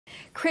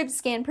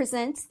CribScan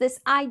presents this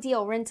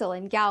ideal rental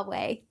in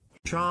Galway.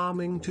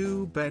 Charming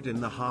two-bed in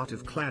the heart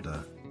of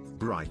Claddagh.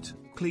 Bright,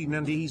 clean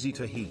and easy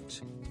to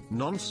heat.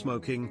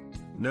 Non-smoking,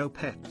 no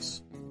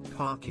pets.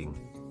 Parking.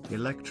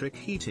 Electric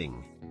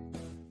heating.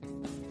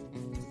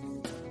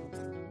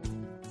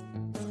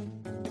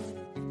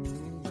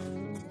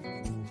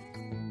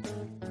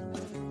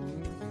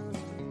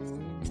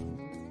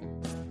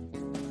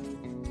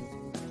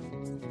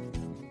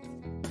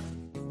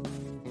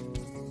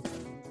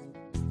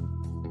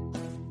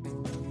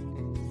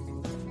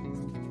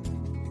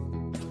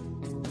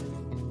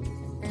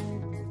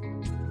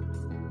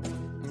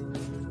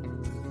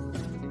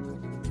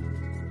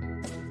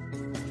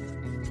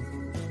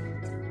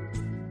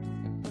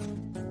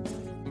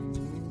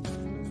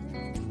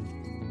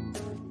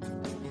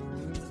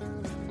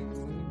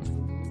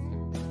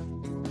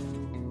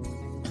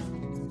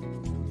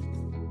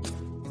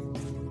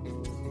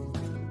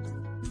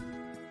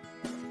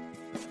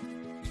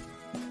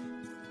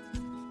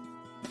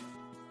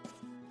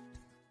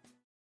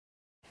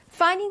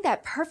 Finding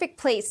that perfect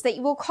place that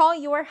you will call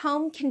your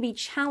home can be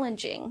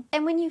challenging.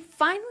 And when you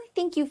finally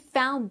think you've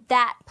found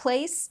that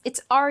place,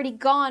 it's already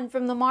gone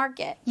from the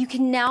market. You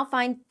can now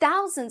find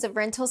thousands of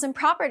rentals and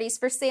properties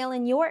for sale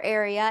in your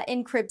area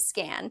in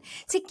CribScan.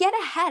 To get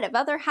ahead of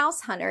other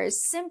house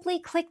hunters, simply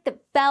click the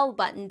bell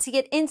button to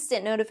get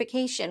instant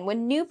notification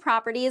when new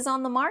property is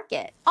on the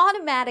market.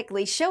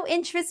 Automatically show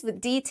interest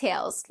with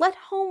details. Let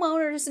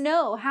homeowners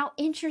know how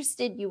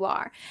interested you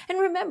are. And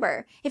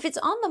remember, if it's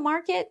on the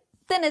market,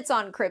 then it's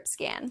on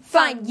CribScan.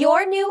 Find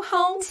your new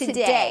home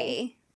today.